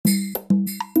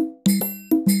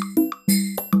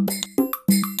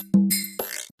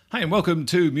Hi, and welcome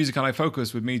to Music Ally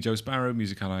Focus with me, Joe Sparrow,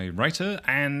 Music Ally writer,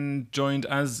 and joined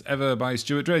as ever by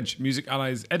Stuart Dredge, Music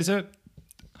Ally's editor.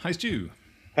 Hi, Stu.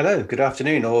 Hello, good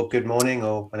afternoon, or good morning,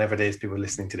 or whenever it is people are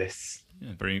listening to this.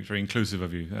 Yeah, very inclusive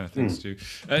of you. Thanks, Stu.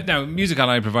 Now, Music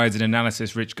Ally provides an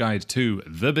analysis-rich guide to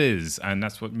the biz, and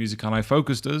that's what Music Ally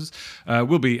Focus does.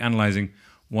 We'll be analysing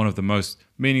one of the most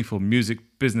meaningful music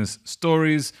business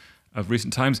stories of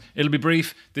recent times. It'll be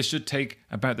brief. This should take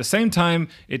about the same time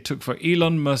it took for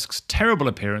Elon Musk's terrible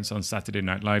appearance on Saturday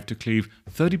Night Live to cleave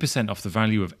 30% off the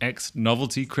value of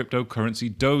ex-novelty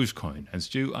cryptocurrency Dogecoin. And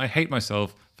Stu, I hate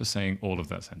myself for saying all of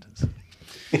that sentence.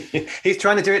 He's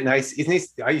trying to do it now. He's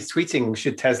tweeting,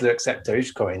 should Tesla accept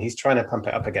Dogecoin? He's trying to pump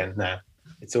it up again now.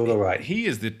 It's all right. He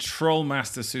is the troll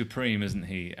master supreme, isn't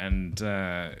he? And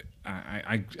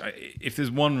if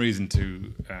there's one reason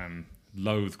to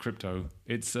loathe crypto,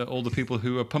 it's all the people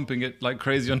who are pumping it like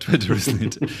crazy on Twitter,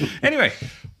 isn't it? Anyway,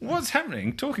 what's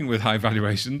happening? Talking with high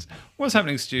valuations, what's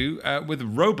happening, Stu, with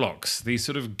Roblox, the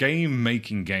sort of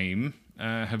game-making game,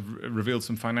 have revealed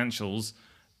some financials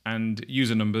and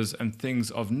user numbers and things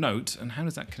of note, and how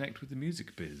does that connect with the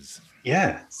music biz?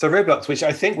 Yeah, so Roblox, which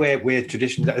I think we're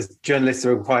traditional as journalists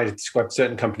are required to describe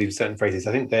certain companies with certain phrases.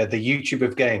 I think they're the YouTube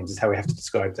of games is how we have to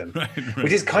describe them, right.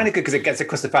 Which is kind of good because it gets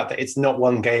across the fact that it's not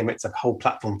one game; it's a whole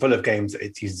platform full of games that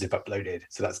its users have uploaded.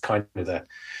 So that's kind of the.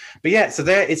 But yeah, so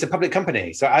there it's a public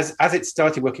company. So as it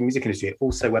started working in the music industry, it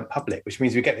also went public, which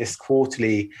means we get this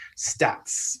quarterly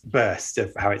stats burst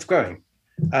of how it's growing.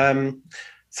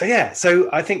 So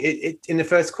I think it in the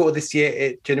first quarter this year,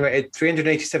 it generated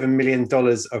 $387 million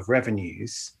of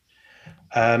revenues,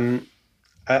 and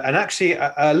actually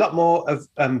a lot more of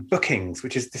bookings,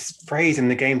 which is this phrase in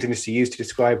the games industry used to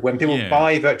describe when people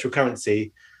buy virtual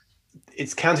currency,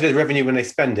 it's counted as revenue when they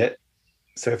spend it.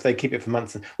 So if they keep it for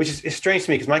months, which is strange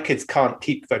to me because my kids can't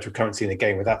keep virtual currency in a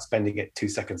game without spending it 2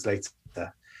 seconds later.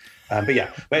 But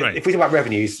right. If we talk about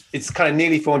revenues, it's kind of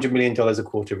nearly $400 million a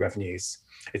quarter of revenues.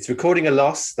 It's recording a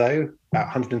loss, though, about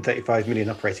 135 million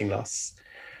operating loss.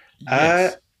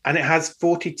 Yes. And it has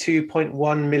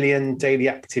 42.1 million daily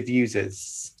active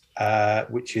users,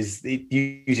 which is, it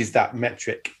uses that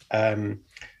metric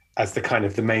as the kind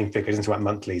of the main figure. It doesn't talk about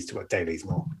monthlies, to about dailies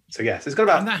more. So, yes, it's got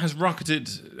about... And that's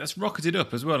rocketed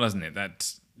up as well, hasn't it?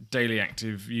 That daily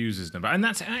active users number. And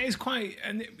that is quite,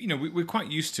 and you know, we're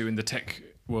quite used to in the tech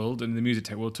world and the music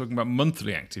tech world talking about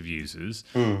monthly active users,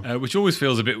 which always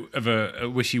feels a bit of a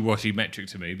wishy-washy metric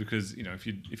to me because you know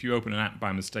if you open an app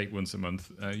by mistake once a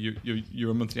month,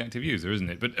 you're a monthly active user, isn't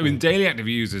it? But I mean, daily active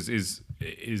users is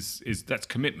that's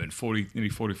commitment, nearly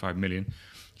 45 million,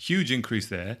 huge increase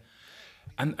there,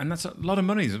 and that's a lot of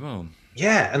money as well.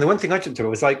 Yeah, and the one thing I jumped to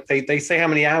was like they say how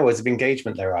many hours of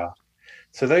engagement there are.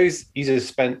 So those users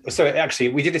spent. So actually,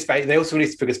 we did this. They also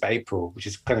released figures for April, which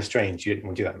is kind of strange. You didn't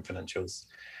want to do that in financials,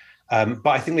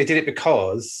 but I think they did it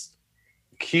because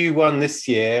Q1 this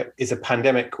year is a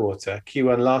pandemic quarter.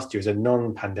 Q1 last year is a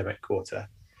non-pandemic quarter.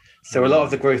 So a lot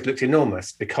of the growth looked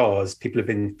enormous because people have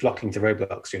been flocking to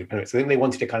Roblox during the pandemic. So I think they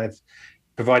wanted to kind of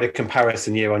provide a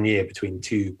comparison year on year between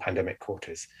two pandemic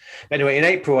quarters. But anyway, in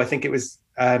April, I think it was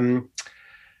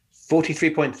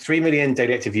 43.3 million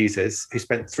daily active users who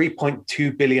spent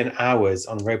 3.2 billion hours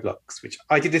on Roblox, which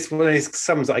I did this one of these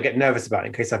sums that I get nervous about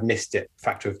in case I've missed it,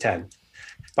 factor of 10.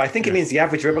 But I think it means the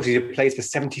average Roblox user plays for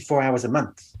 74 hours a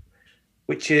month,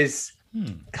 which is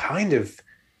kind of,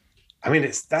 I mean,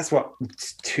 that's what,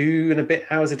 2 and a bit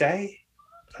hours a day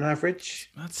on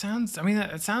average. It's a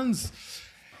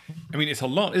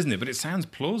lot, isn't it? But it sounds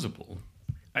plausible.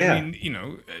 I mean, you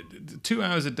know, 2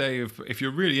 hours a day if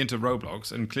you're really into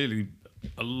Roblox, and clearly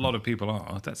a lot of people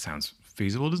are, that sounds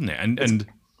feasible, doesn't it? And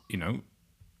you know,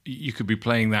 you could be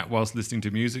playing that whilst listening to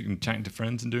music and chatting to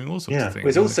friends and doing all sorts of things.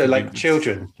 It's also like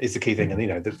children is the key thing, and you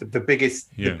know, the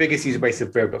biggest user base of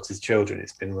Roblox is children.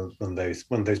 It's been one of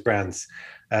those brands,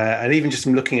 and even just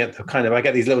from looking at the kind of, I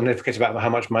get these little notifications about how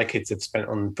much my kids have spent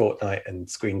on Fortnite and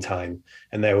screen time,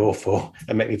 and they're awful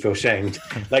and make me feel shamed.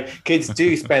 Like kids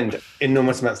do spend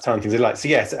enormous amounts of time things they like. So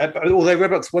yes, although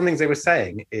Roblox, one of the things they were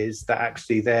saying is that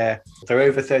actually their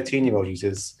over 13-year-old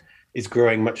users is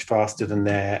growing much faster than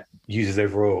their users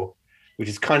overall, which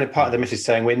is kind of part of the message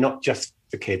saying we're not just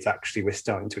for kids. Actually, we're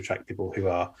starting to attract people who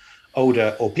are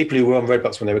older or people who were on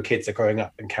Roblox when they were kids are growing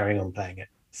up and carrying on playing it.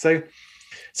 So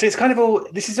it's kind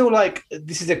of this is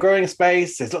a growing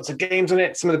space. There's lots of games on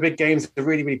it. Some of the big games are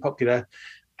really, really popular.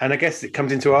 And I guess it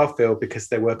comes into our field because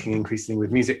they're working increasingly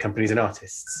with music companies and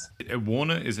artists.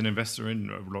 Warner is an investor in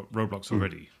Roblox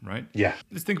already, right? Yeah.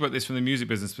 Let's think about this from the music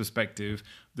business perspective.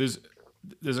 There's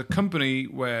a company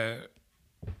where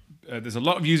there's a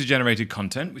lot of user-generated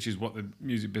content, which is what the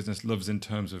music business loves in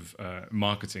terms of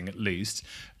marketing, at least.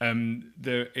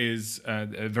 There is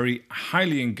a very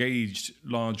highly engaged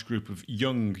large group of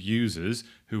young users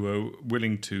who are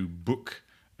willing to book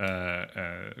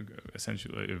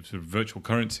essentially sort of virtual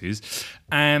currencies,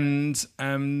 and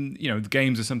the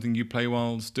games are something you play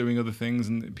whilst doing other things,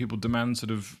 and people demand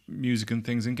sort of music and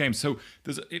things in games. So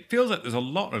it feels like there's a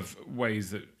lot of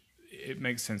ways that it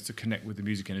makes sense to connect with the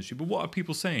music industry. But what are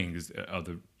people saying are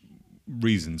the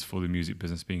reasons for the music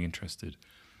business being interested?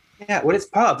 Yeah, well, it's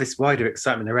part of this wider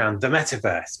excitement around the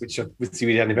metaverse, which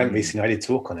we had an event recently. I did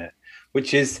talk on it,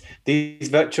 which is these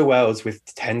virtual worlds with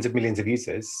tens of millions of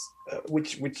users,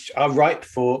 which are ripe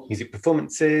for music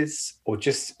performances or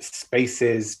just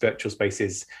spaces, virtual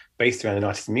spaces based around an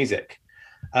artist's music.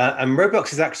 And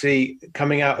Roblox is actually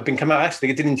coming out. They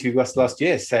did an interview with us last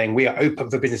year saying we are open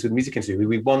for business with music industry.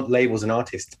 We want labels and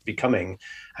artists to be coming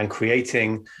and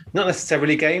creating not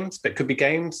necessarily games, but could be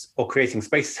games, or creating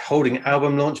spaces, holding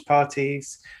album launch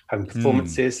parties, having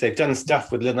performances. They've done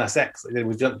stuff with Lil Nas X.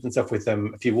 We've done stuff with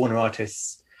a few Warner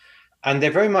artists, and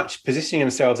they're very much positioning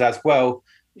themselves as, well,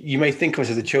 you may think of us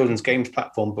as a children's games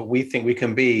platform, but we think we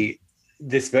can be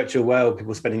this virtual world,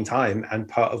 people spending time, and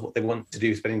part of what they want to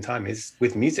do spending time is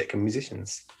with music and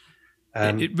musicians.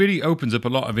 It really opens up a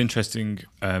lot of interesting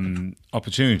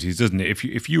opportunities, doesn't it?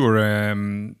 If you were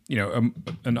an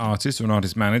artist or an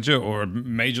artist manager or a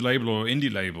major label or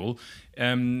indie label,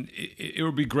 it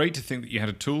would be great to think that you had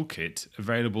a toolkit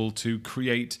available to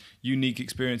create unique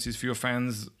experiences for your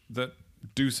fans that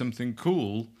do something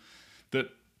cool, that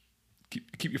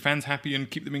keep your fans happy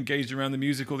and keep them engaged around the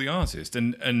music or the artist.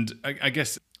 And I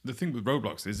guess the thing with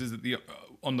Roblox is that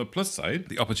on the plus side,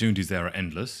 the opportunities there are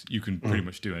endless. You can pretty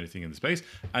much do anything in the space.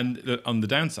 And on the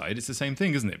downside, it's the same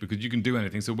thing, isn't it? Because you can do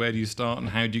anything. So where do you start, and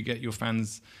how do you get your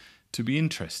fans to be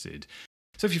interested?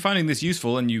 So if you're finding this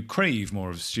useful and you crave more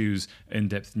of Stu's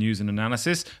in-depth news and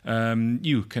analysis,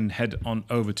 you can head on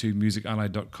over to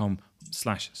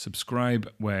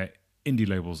musically.com/subscribe, where indie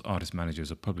labels, artist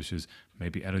managers, or publishers may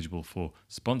be eligible for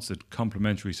sponsored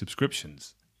complimentary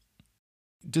subscriptions.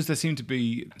 Does there seem to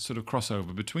be sort of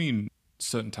crossover between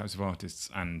certain types of artists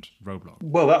and Roblox?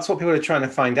 Well, that's what people are trying to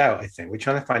find out, I think. We're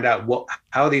trying to find out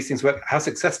how these things work, how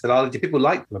successful are they? Do people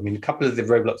like them? I mean, a couple of the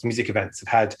Roblox music events have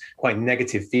had quite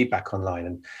negative feedback online.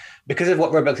 And because of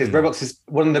what Roblox is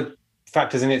one of the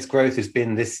factors in its growth has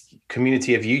been this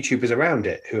community of YouTubers around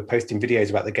it who are posting videos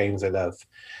about the games they love.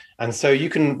 And so you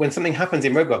can, when something happens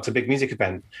in Roblox, a big music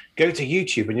event, go to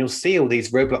YouTube and you'll see all these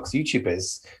Roblox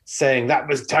YouTubers saying that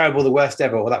was terrible, the worst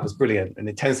ever, or that was brilliant. And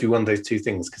it tends to be one of those two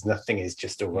things, because nothing is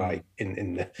just all right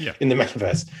in the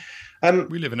metaverse.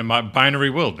 We live in a binary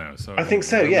world now, so I think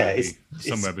so. Yeah, it's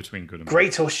somewhere between good and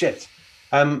great or shit.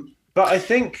 But I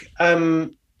think so.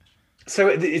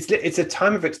 It's a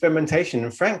time of experimentation,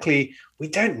 and frankly, we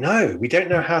don't know. We don't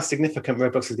know how significant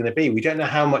Roblox is going to be. We don't know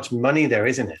how much money there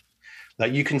is in it.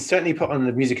 Like, you can certainly put on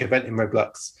a music event in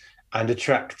Roblox and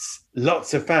attract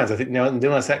lots of fans. I think Lil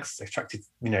Nas X attracted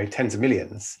tens of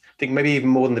millions. I think maybe even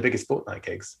more than the biggest Fortnite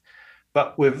gigs.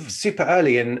 But we're super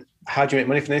early in how do you make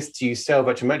money from this? Do you sell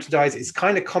virtual merchandise? It's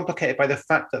kind of complicated by the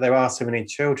fact that there are so many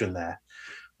children there,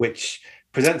 which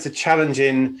presents a challenge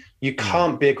in you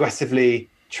can't be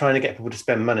aggressively trying to get people to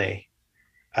spend money.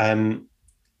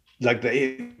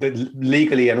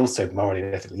 Legally and also morally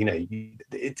and ethically,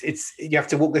 you have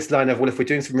to walk this line of, well, if we're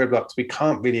doing some Roblox, we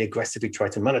can't really aggressively try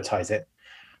to monetize it.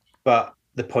 But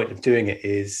the point of doing it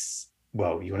is,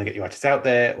 well, you want to get your artists out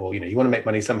there, or you want to make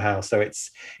money somehow. So it's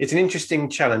an interesting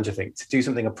challenge, I think, to do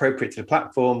something appropriate to the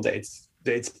platform that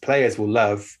its players will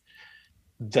love,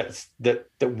 that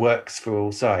works for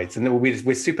all sides. And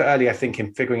we're super early, I think,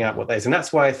 in figuring out what that is, and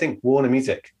that's why I think Warner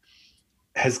Music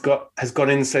has gone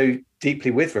in so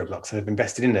deeply with Roblox and have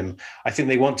invested in them. I think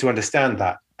they want to understand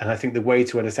that, and I think the way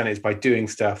to understand it is by doing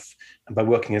stuff and by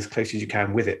working as close as you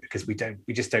can with it, because we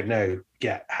just don't know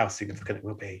yet how significant it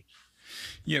will be.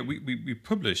 Yeah, we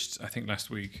published, I think last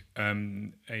week,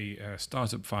 a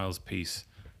Startup Files piece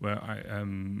where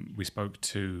we spoke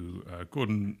to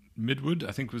Gordon Midwood,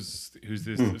 I think who's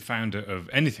the founder of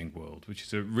Anything World, which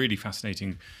is a really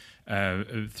fascinating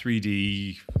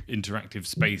 3D interactive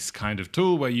space kind of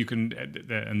tool where you can,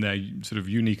 and their sort of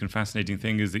unique and fascinating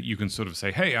thing is that you can sort of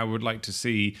say, hey, I would like to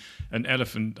see an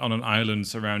elephant on an island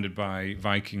surrounded by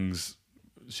Vikings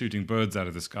shooting birds out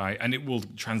of the sky, and it will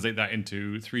translate that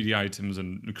into 3D items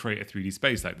and create a 3D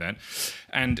space like that.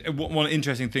 And one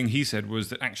interesting thing he said was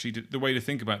that actually the way to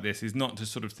think about this is not to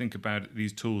sort of think about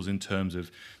these tools in terms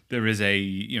of there is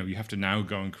you have to now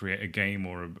go and create a game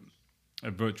or a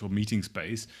virtual meeting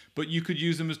space, but you could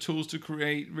use them as tools to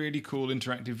create really cool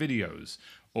interactive videos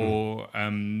or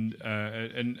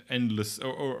an endless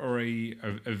or a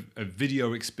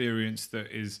video experience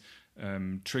that is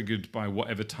triggered by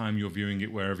whatever time you're viewing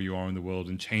it, wherever you are in the world,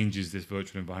 and changes this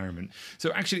virtual environment.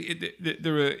 So actually,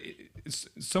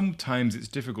 sometimes it's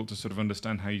difficult to sort of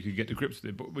understand how you could get to grips with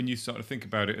it. But when you start to think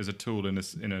about it as a tool in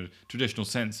a traditional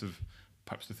sense of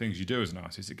perhaps the things you do as an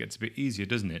artist, it gets a bit easier,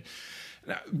 doesn't it?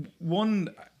 Now,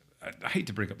 I hate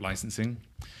to bring up licensing,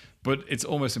 but it's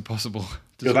almost impossible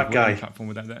to You're that guy. a platform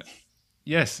without that.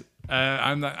 Yes,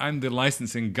 I'm the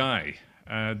licensing guy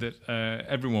that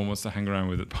everyone wants to hang around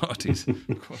with at parties.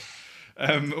 Of course.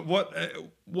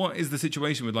 What is the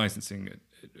situation with licensing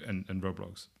and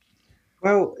Roblox?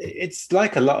 Well, it's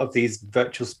like a lot of these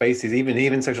virtual spaces,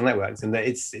 even social networks, and that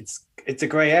it's a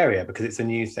grey area because it's a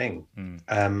new thing.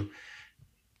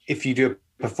 If you do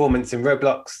a performance in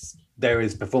Roblox, there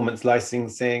is performance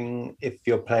licensing. If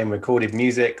you're playing recorded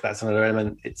music, that's another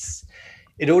element.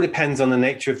 It all depends on the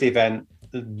nature of the event,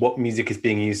 what music is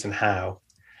being used and how.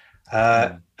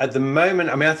 At the moment,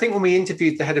 I mean, I think when we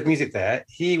interviewed the head of music there,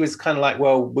 he was kind of like,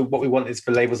 well, what we want is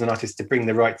for labels and artists to bring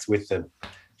the rights with them.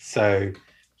 So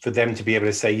for them to be able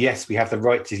to say, yes, we have the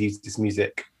right to use this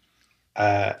music,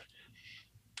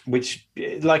 which,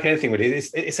 like anything really,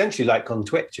 it's essentially like on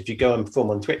Twitch. If you go and perform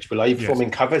on Twitch, well, are you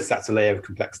performing covers? That's a layer of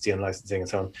complexity on licensing and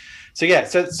so on. So yeah,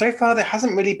 so far there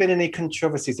hasn't really been any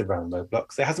controversies around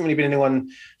Roblox. There hasn't really been anyone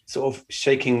sort of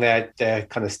shaking their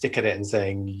kind of stick at it and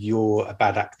saying you're a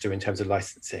bad actor in terms of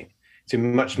licensing. It's a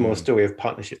much more story of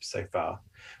partnerships so far.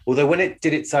 Although when it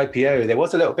did its IPO, there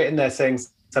was a little bit in there saying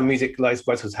some music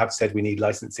licensors have said we need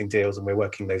licensing deals and we're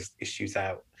working those issues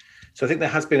out. So I think there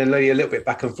has been a little bit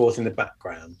back and forth in the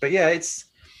background. But yeah,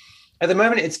 at the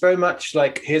moment, it's very much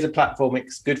like, here's a platform,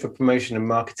 it's good for promotion and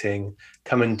marketing,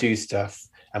 come and do stuff,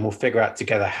 and we'll figure out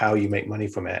together how you make money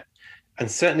from it.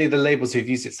 And certainly the labels who've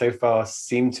used it so far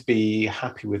seem to be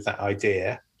happy with that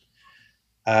idea.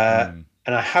 And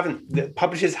the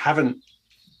publishers haven't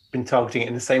been targeting it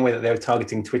in the same way that they're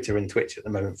targeting Twitter and Twitch at the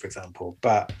moment, for example.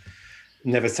 But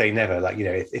never say never. Like, you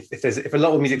know, if a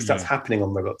lot of music starts happening on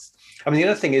Roblox. I mean, the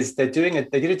other thing is they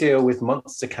did a deal with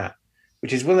Monster Cat,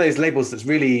 which is one of those labels that's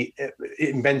really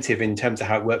inventive in terms of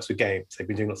how it works with games. They've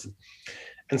been doing lots of,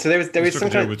 and so there is some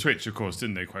deal with Twitch, of course,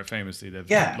 didn't they? Quite famously, they've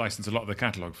licensed a lot of the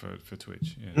catalog for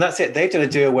Twitch. Yeah. And that's it. They've done a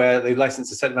deal where they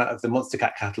licensed a certain amount of the Monster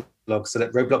Cat catalog so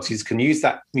that Roblox users can use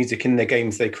that music in their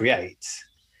games they create,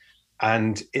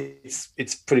 and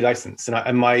it's pretty licensed.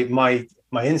 And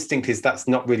my instinct is that's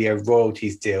not really a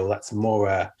royalties deal. That's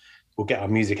more we'll get our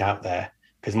music out there,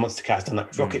 because Monster Cat's done that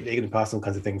with Rocket League and past all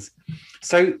kinds of things.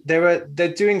 So they're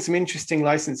doing some interesting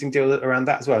licensing deal around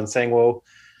that as well, and saying, well,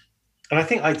 and I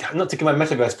think not to give my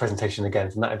metaverse presentation again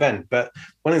from that event, but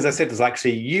one of the things I said was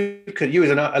actually you as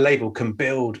a label can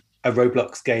build a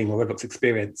Roblox game or Roblox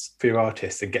experience for your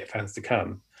artists and get fans to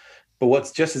come. But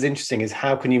what's just as interesting is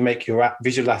how can you make your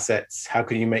visual assets, how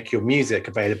can you make your music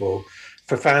available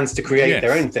for fans to create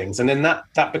their own things, and then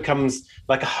that becomes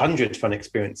like 100 fun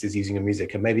experiences using your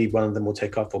music, and maybe one of them will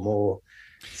take off or more.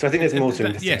 So I think there's more to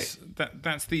it. Yes,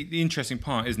 that's the interesting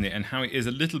part, isn't it? And how it is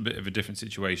a little bit of a different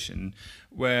situation.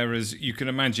 Whereas you can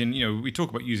imagine, you know, we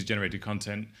talk about user-generated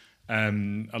content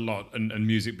a lot and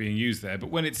music being used there,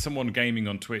 but when it's someone gaming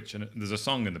on Twitch and there's a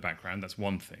song in the background, that's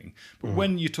one thing. But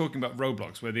when you're talking about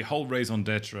Roblox, where the whole raison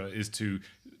d'etre is to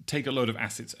take a load of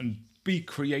assets and be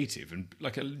creative and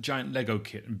like a giant Lego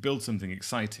kit and build something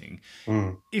exciting.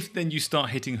 If then you start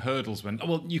hitting hurdles when,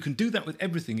 you can do that with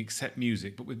everything except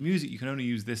music, but with music you can only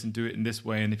use this and do it in this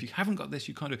way, and if you haven't got this,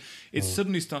 you kind of, it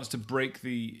suddenly starts to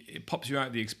it pops you out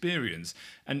of the experience.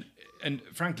 And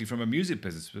frankly, from a music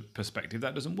business perspective,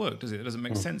 that doesn't work, does it? It doesn't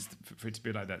make sense for it to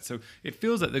be like that. So it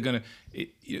feels like they're going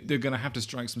to have to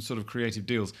strike some sort of creative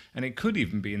deals, and it could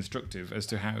even be instructive as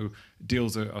to how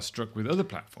deals are struck with other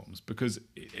platforms, because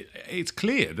it's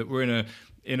clear that we're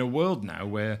in a world now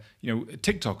where, you know,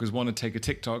 TikTokers want to take a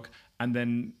TikTok and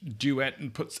then duet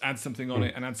and add something on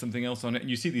it and add something else on it. And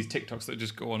you see these TikToks that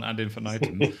just go on ad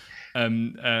infinitum.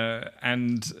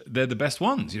 And they're the best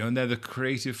ones, you know, and they're the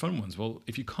creative, fun ones. Well,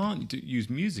 if you can't use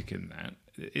music in that,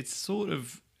 it's sort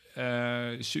of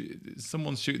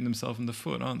someone's shooting themselves in the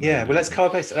foot, aren't they? Yeah, well, that's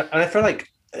card-based. And I feel like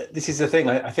this is the thing.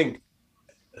 I think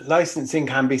licensing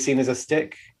can be seen as a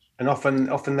stick. And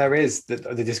often there is,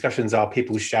 the discussions are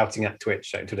people shouting at Twitch,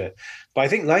 shouting to it. But I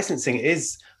think licensing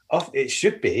is, it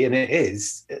should be, and it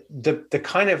is, the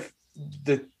kind of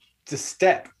the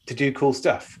step to do cool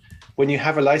stuff. When you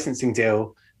have a licensing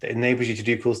deal that enables you to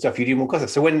do cool stuff, you do more cool stuff.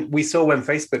 So when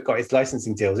Facebook got its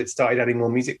licensing deals, it started adding more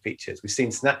music features. We've seen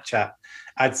Snapchat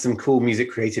add some cool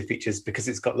music creative features because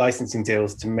it's got licensing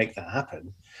deals to make that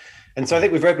happen. And so I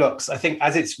think with Roblox, I think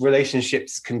as its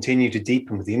relationships continue to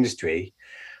deepen with the industry,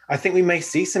 I think we may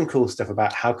see some cool stuff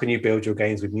about how can you build your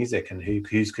games with music and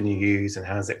who's can you use and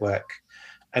how does it work.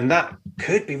 And that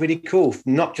could be really cool,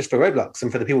 not just for Roblox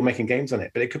and for the people making games on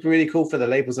it, but it could be really cool for the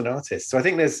labels and artists. So I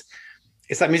think it's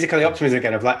that musically optimism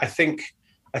again of like, I think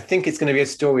it's going to be a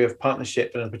story of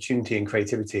partnership and opportunity and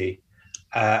creativity.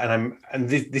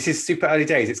 This is super early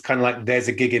days. It's kind of like there's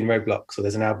a gig in Roblox or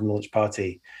there's an album launch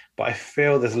party, but I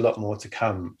feel there's a lot more to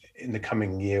come in the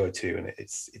coming year or two, and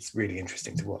it's really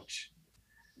interesting to watch.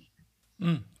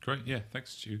 Great, yeah,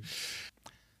 thanks, Stu.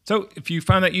 So if you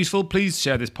found that useful, please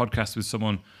share this podcast with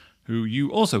someone who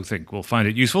you also think will find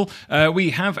it useful. We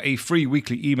have a free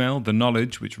weekly email, The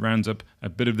Knowledge, which rounds up a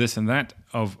bit of this and that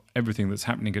of everything that's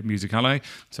happening at Music Ally.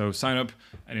 So sign up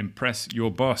and impress your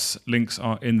boss. Links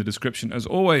are in the description as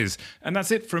always. And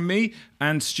that's it from me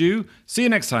and Stu. See you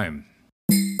next time.